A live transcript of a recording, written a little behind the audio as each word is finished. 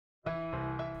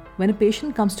When a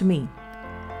patient comes to me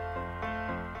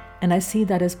and I see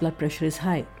that his blood pressure is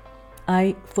high,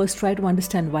 I first try to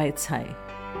understand why it's high,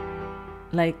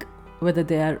 like whether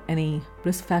there are any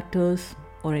risk factors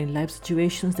or any life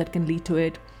situations that can lead to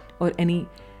it, or any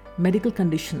medical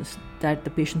conditions that the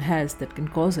patient has that can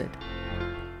cause it.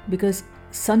 Because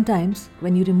sometimes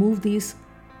when you remove these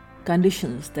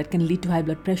conditions that can lead to high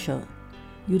blood pressure,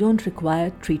 you don't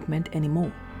require treatment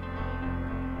anymore.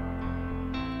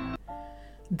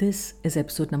 This is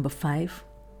episode number 5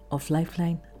 of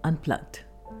Lifeline Unplugged.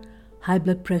 High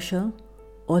blood pressure,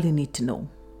 all you need to know.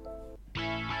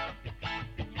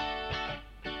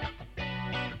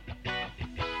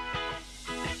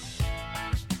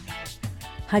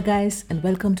 Hi guys, and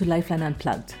welcome to Lifeline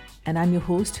Unplugged, and I'm your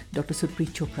host, Dr. Supreet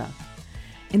Chopra.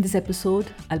 In this episode,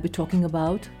 I'll be talking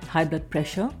about high blood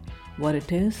pressure, what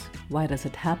it is, why does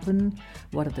it happen,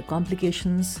 what are the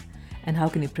complications, and how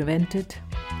can you prevent it.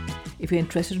 If you're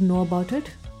interested to know about it,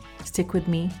 stick with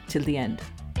me till the end.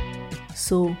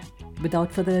 So,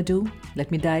 without further ado,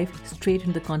 let me dive straight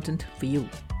into the content for you.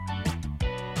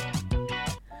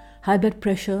 High blood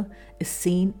pressure is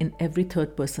seen in every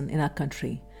third person in our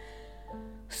country.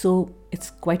 So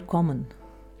it's quite common.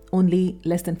 Only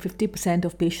less than 50%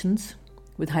 of patients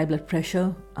with high blood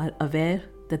pressure are aware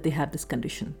that they have this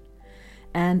condition.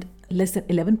 And less than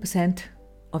 11%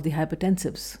 of the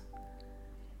hypertensives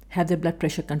have their blood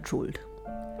pressure controlled.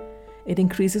 It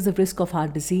increases the risk of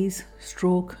heart disease,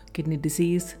 stroke, kidney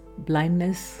disease,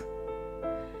 blindness,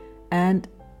 and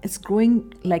it's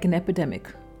growing like an epidemic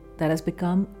that has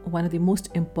become one of the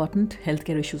most important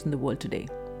healthcare issues in the world today.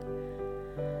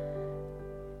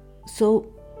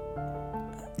 So,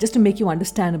 just to make you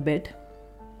understand a bit,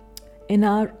 in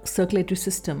our circulatory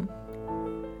system,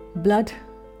 blood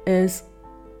is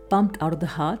pumped out of the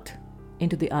heart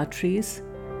into the arteries,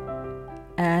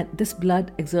 and this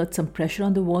blood exerts some pressure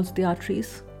on the walls of the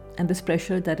arteries, and this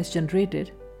pressure that is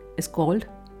generated is called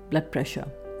blood pressure.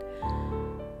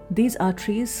 These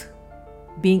arteries,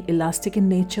 being elastic in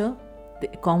nature, they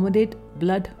accommodate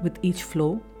blood with each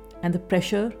flow, and the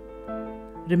pressure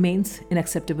remains in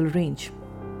acceptable range.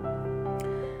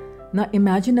 Now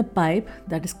imagine a pipe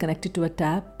that is connected to a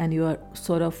tap and you are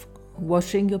sort of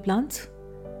watering your plants.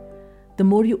 The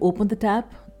more you open the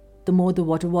tap, the more the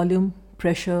water volume,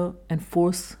 pressure and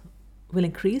force will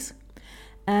increase.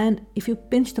 And if you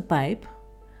pinch the pipe,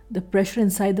 the pressure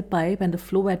inside the pipe and the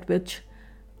flow at which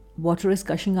water is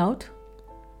gushing out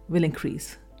will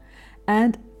increase.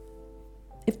 And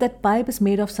if that pipe is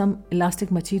made of some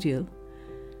elastic material,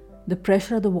 the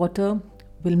pressure of the water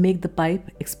will make the pipe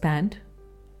expand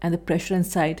and the pressure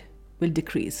inside will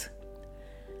decrease.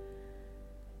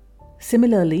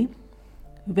 Similarly,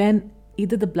 when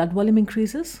either the blood volume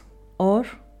increases or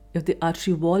if the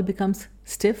artery wall becomes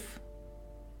stiff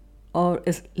or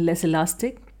is less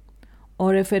elastic,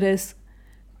 or if it is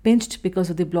pinched because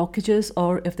of the blockages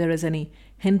or if there is any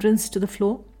hindrance to the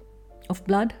flow of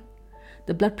blood,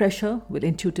 the blood pressure will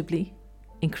intuitively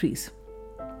increase.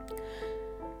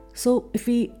 So if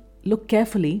we look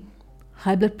carefully,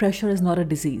 high blood pressure is not a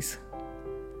disease.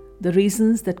 The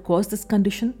reasons that cause this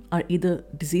condition are either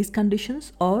disease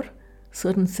conditions or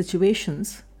certain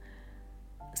situations,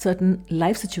 certain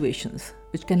life situations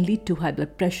which can lead to high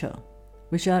blood pressure,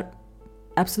 which are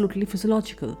absolutely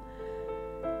physiological.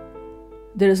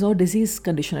 There is no disease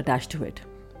condition attached to it.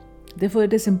 Therefore,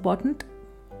 it is important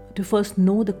to first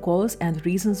know the cause and the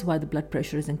reasons why the blood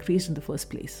pressure is increased in the first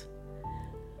place.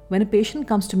 When a patient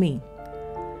comes to me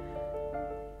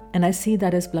and I see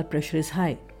that his blood pressure is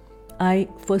high, I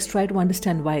first try to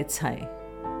understand why it's high,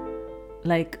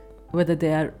 like whether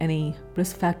there are any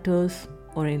risk factors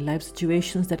or any life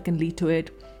situations that can lead to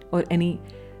it, or any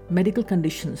medical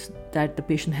conditions that the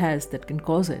patient has that can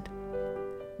cause it.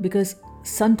 Because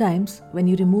sometimes when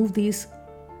you remove these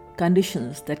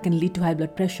conditions that can lead to high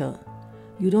blood pressure,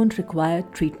 you don't require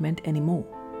treatment anymore.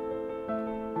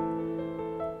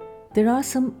 There are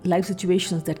some life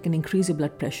situations that can increase your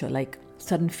blood pressure, like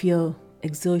sudden fear,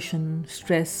 exertion,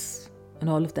 stress, and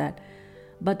all of that.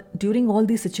 But during all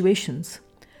these situations,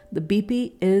 the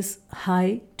BP is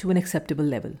high to an acceptable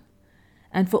level,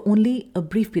 and for only a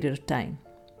brief period of time.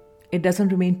 It doesn't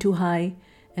remain too high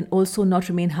and also not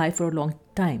remain high for a long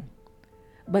time.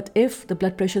 But if the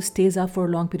blood pressure stays up for a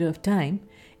long period of time,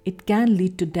 it can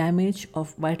lead to damage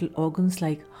of vital organs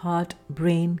like heart,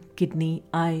 brain, kidney,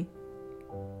 eye.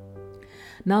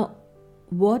 Now,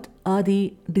 what are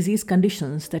the disease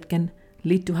conditions that can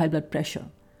lead to high blood pressure?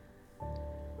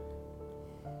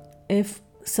 If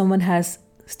someone has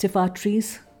stiff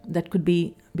arteries, that could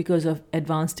be because of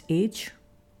advanced age,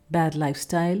 bad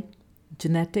lifestyle,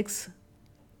 genetics,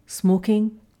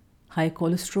 smoking, high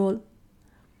cholesterol.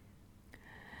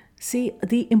 See,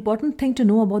 the important thing to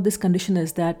know about this condition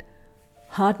is that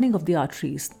hardening of the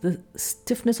arteries, the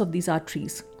stiffness of these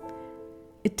arteries,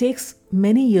 it takes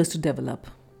many years to develop.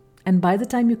 And by the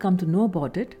time you come to know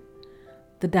about it,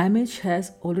 the damage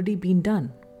has already been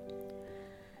done.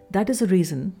 That is the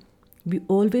reason we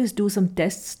always do some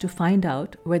tests to find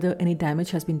out whether any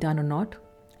damage has been done or not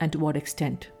and to what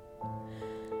extent.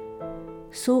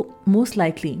 So, most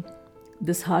likely,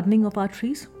 this hardening of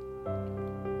arteries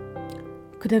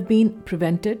could have been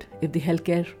prevented if the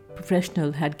healthcare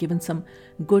professional had given some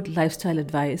good lifestyle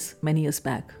advice many years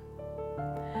back.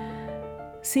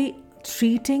 See,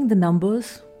 treating the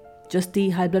numbers, just the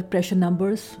high blood pressure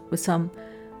numbers, with some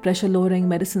pressure lowering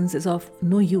medicines is of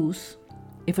no use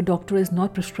if a doctor is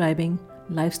not prescribing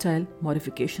lifestyle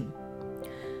modification.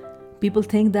 People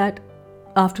think that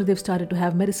after they've started to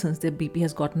have medicines, their BP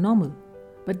has gotten normal.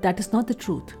 But that is not the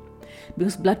truth,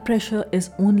 because blood pressure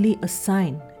is only a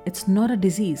sign. It's not a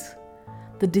disease.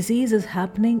 The disease is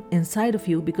happening inside of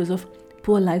you because of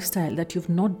poor lifestyle that you've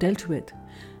not dealt with.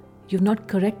 You've not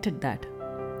corrected that.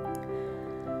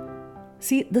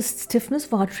 See, the stiffness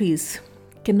of arteries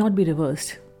cannot be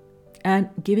reversed, and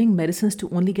giving medicines to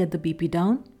only get the BP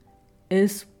down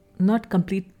is not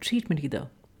complete treatment either.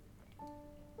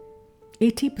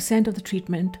 80% of the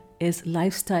treatment is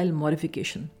lifestyle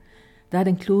modification. That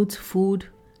includes food,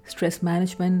 stress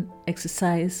management,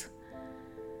 exercise.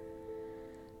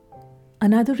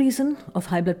 Another reason of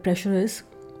high blood pressure is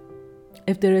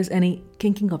if there is any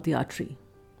kinking of the artery,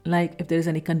 like if there is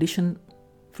any condition,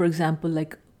 for example,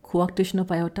 like coarctation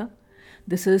of aorta.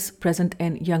 This is present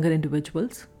in younger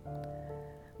individuals.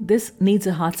 This needs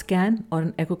a heart scan or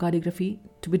an echocardiography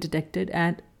to be detected,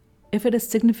 and if it is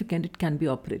significant, it can be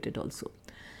operated also.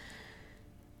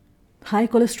 High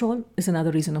cholesterol is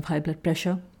another reason of high blood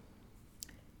pressure.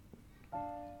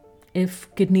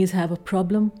 If kidneys have a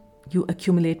problem, you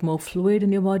accumulate more fluid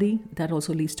in your body. That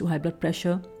also leads to high blood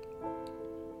pressure.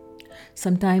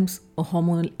 Sometimes a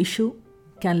hormonal issue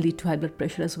can lead to high blood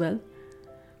pressure as well.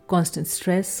 Constant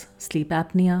stress, sleep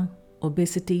apnea,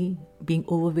 obesity, being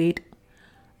overweight,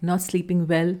 not sleeping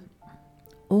well,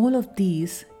 all of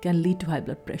these can lead to high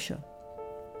blood pressure.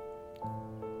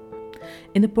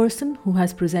 In a person who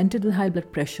has presented with high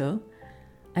blood pressure,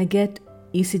 I get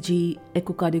ECG,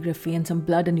 echocardiography, and some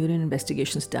blood and urine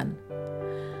investigations done.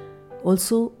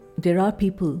 Also, there are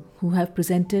people who have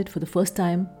presented for the first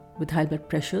time with high blood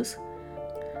pressures.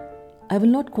 I will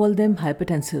not call them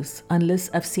hypertensives unless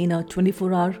I've seen a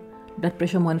 24-hour blood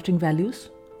pressure monitoring values,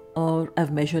 or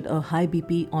I've measured a high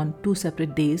BP on 2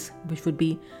 separate days, which would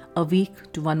be a week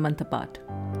to 1 month apart.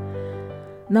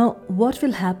 Now, what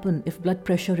will happen if blood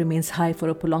pressure remains high for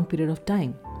a prolonged period of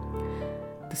time?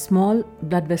 The small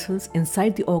blood vessels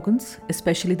inside the organs,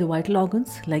 especially the vital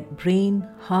organs like brain,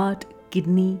 heart,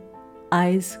 kidney,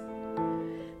 eyes,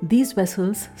 these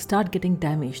vessels start getting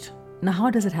damaged. Now, how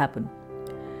does it happen?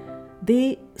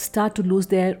 They start to lose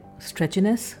their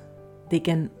stretchiness, they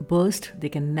can burst, they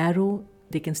can narrow,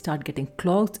 they can start getting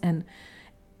clogged, and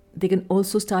they can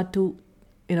also start to,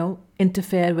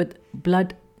 interfere with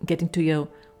blood getting to your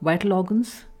vital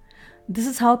organs. This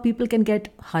is how people can get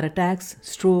heart attacks,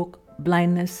 stroke,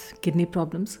 blindness, kidney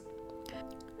problems.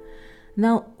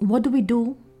 Now, what do we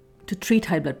do to treat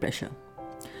high blood pressure?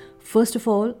 First of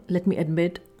all, let me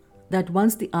admit that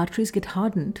once the arteries get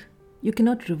hardened, you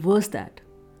cannot reverse that.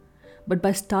 But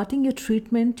by starting your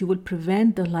treatment, you will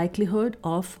prevent the likelihood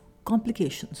of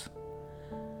complications.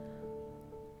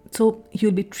 So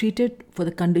you'll be treated for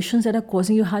the conditions that are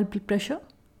causing you high blood pressure,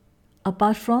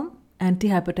 apart from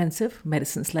antihypertensive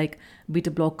medicines like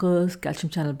beta blockers, calcium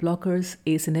channel blockers,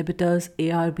 ACE inhibitors,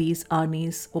 ARBs,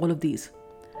 ARNIs, all of these.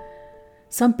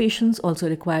 Some patients also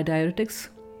require diuretics,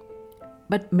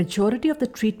 but majority of the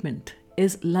treatment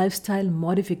is lifestyle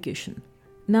modification.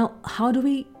 Now, how do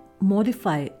we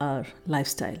modify our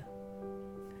lifestyle?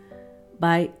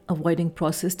 By avoiding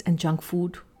processed and junk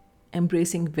food,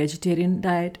 embracing vegetarian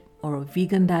diet or a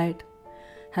vegan diet,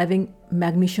 having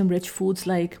magnesium-rich foods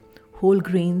like whole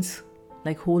grains,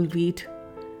 like whole wheat,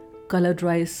 colored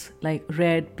rice like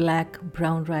red, black,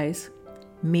 brown rice,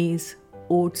 maize,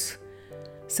 oats,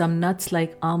 some nuts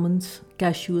like almonds,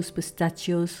 cashews,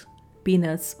 pistachios,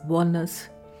 peanuts, walnuts,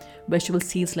 vegetable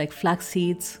seeds like flax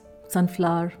seeds,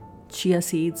 sunflower, chia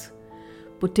seeds,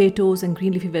 potatoes and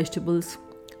green leafy vegetables,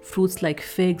 fruits like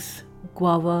figs,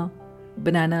 guava,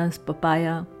 bananas,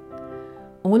 papaya.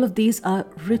 All of these are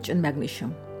rich in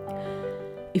magnesium.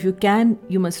 If you can,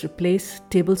 you must replace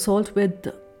table salt with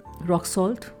rock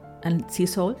salt and sea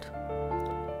salt.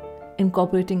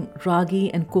 Incorporating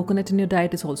ragi and coconut in your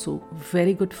diet is also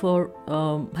very good for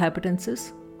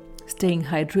hypertensives. Staying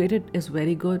hydrated is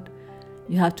very good.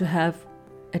 You have to have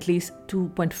at least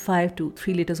 2.5 to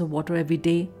 3 liters of water every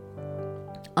day,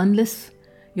 unless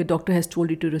your doctor has told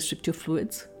you to restrict your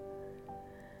fluids.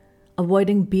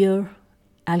 Avoiding beer,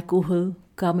 alcohol,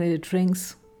 carbonated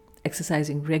drinks,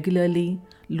 exercising regularly,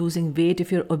 losing weight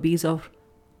if you're obese or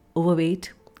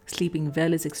overweight, sleeping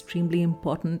well is extremely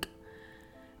important.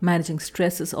 Managing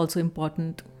stress is also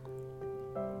important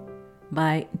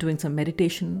by doing some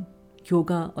meditation,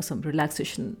 yoga, or some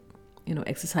relaxation,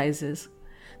 exercises.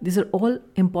 These are all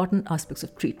important aspects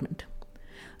of treatment.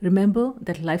 Remember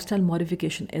that lifestyle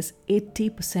modification is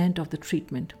 80% of the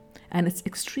treatment, and it's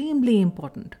extremely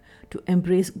important to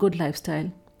embrace good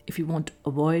lifestyle if you want to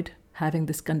avoid having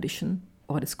this condition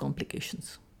or its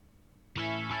complications.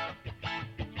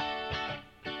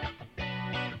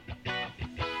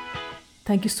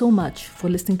 Thank you so much for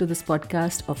listening to this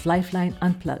podcast of Lifeline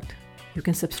Unplugged. You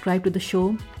can subscribe to the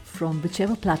show from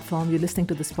whichever platform you're listening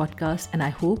to this podcast, and I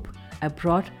hope I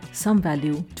brought some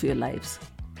value to your lives.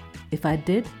 If I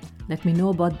did, let me know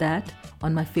about that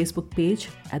on my Facebook page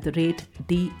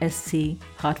 @DSC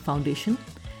Heart Foundation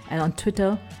and on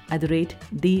Twitter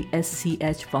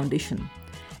 @DSCH Foundation,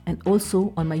 and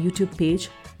also on my YouTube page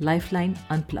Lifeline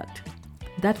Unplugged.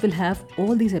 That will have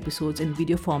all these episodes in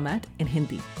video format in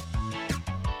Hindi.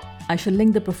 I shall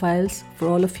link the profiles for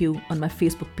all of you on my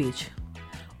Facebook page.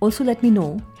 Also, let me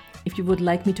know if you would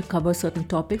like me to cover certain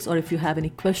topics or if you have any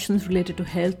questions related to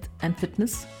health and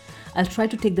fitness. I'll try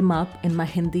to take them up in my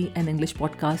Hindi and English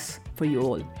podcasts for you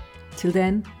all. Till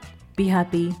then, be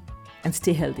happy and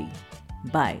stay healthy.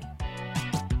 Bye.